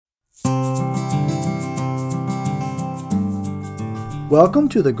Welcome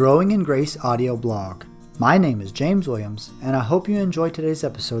to the Growing in Grace audio blog. My name is James Williams, and I hope you enjoy today's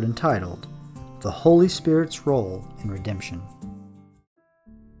episode entitled, The Holy Spirit's Role in Redemption.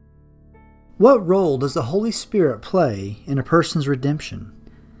 What role does the Holy Spirit play in a person's redemption?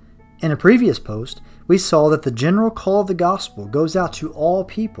 In a previous post, we saw that the general call of the gospel goes out to all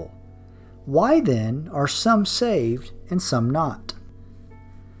people. Why then are some saved and some not?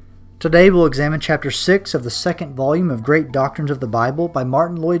 Today we'll examine chapter 6 of the second volume of Great Doctrines of the Bible by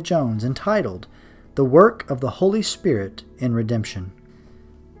Martin Lloyd-Jones entitled, The Work of the Holy Spirit in Redemption.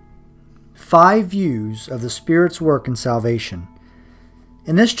 5 views of the Spirit's work in salvation.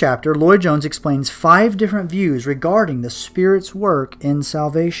 In this chapter, Lloyd-Jones explains 5 different views regarding the Spirit's work in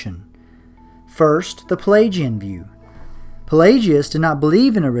salvation. First, the Pelagian view. Pelagius did not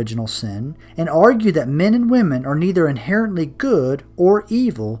believe in original sin and argued that men and women are neither inherently good or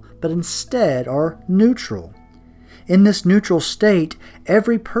evil, but instead are neutral. In this neutral state,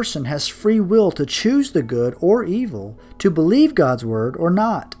 every person has free will to choose the good or evil, to believe God's word or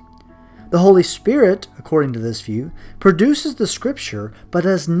not. The Holy Spirit, according to this view, produces the Scripture but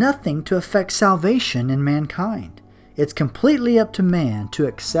does nothing to affect salvation in mankind. It's completely up to man to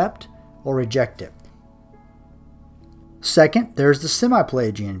accept or reject it. Second, there's the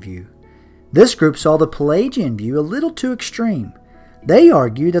semi-Pelagian view. This group saw the Pelagian view a little too extreme. They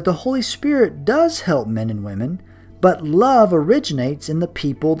argue that the Holy Spirit does help men and women, but love originates in the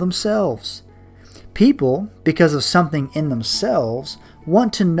people themselves. People, because of something in themselves,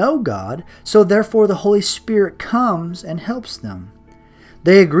 want to know God, so therefore the Holy Spirit comes and helps them.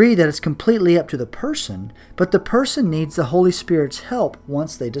 They agree that it's completely up to the person, but the person needs the Holy Spirit's help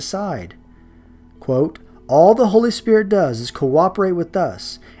once they decide. Quote, all the Holy Spirit does is cooperate with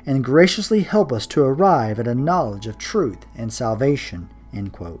us and graciously help us to arrive at a knowledge of truth and salvation.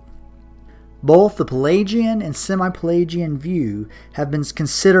 End quote. Both the Pelagian and semi-Pelagian view have been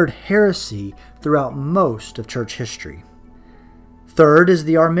considered heresy throughout most of church history. Third is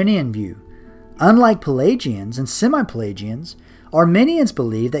the Arminian view. Unlike Pelagians and semi-Pelagians, Arminians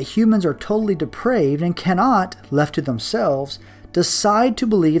believe that humans are totally depraved and cannot, left to themselves, decide to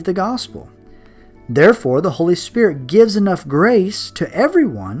believe the gospel. Therefore, the Holy Spirit gives enough grace to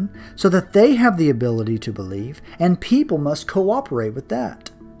everyone so that they have the ability to believe, and people must cooperate with that.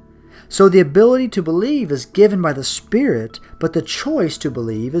 So the ability to believe is given by the Spirit, but the choice to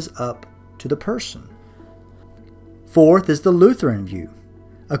believe is up to the person. Fourth is the Lutheran view.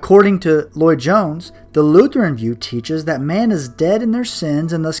 According to Lloyd-Jones, the Lutheran view teaches that man is dead in their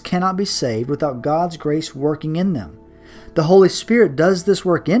sins and thus cannot be saved without God's grace working in them. The Holy Spirit does this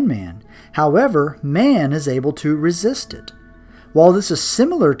work in man. However, man is able to resist it. While this is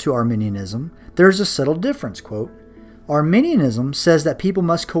similar to Arminianism, there is a subtle difference. Quote, Arminianism says that people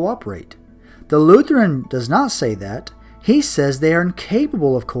must cooperate. The Lutheran does not say that. He says they are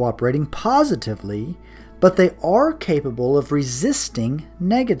incapable of cooperating positively, but they are capable of resisting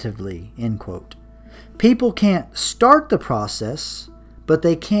negatively. End quote. People can't start the process, but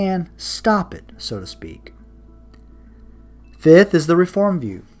they can stop it, so to speak. Fifth is the Reformed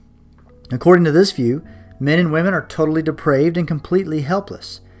view. According to this view, men and women are totally depraved and completely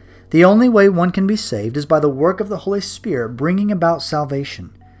helpless. The only way one can be saved is by the work of the Holy Spirit bringing about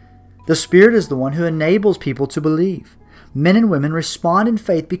salvation. The Spirit is the one who enables people to believe. Men and women respond in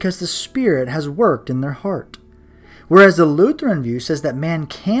faith because the Spirit has worked in their heart. Whereas the Lutheran view says that man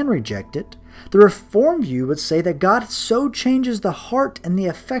can reject it, the Reformed view would say that God so changes the heart and the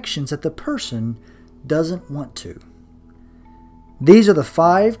affections that the person doesn't want to. These are the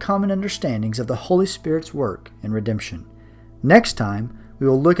 5 common understandings of the Holy Spirit's work in redemption. Next time, we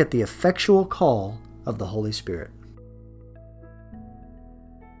will look at the effectual call of the Holy Spirit.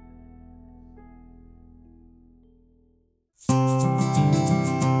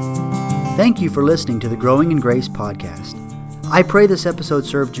 Thank you for listening to the Growing in Grace podcast. I pray this episode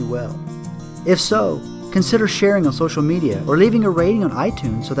served you well. If so, consider sharing on social media or leaving a rating on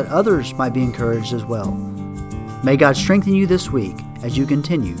iTunes so that others might be encouraged as well. May God strengthen you this week as you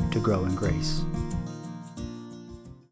continue to grow in grace.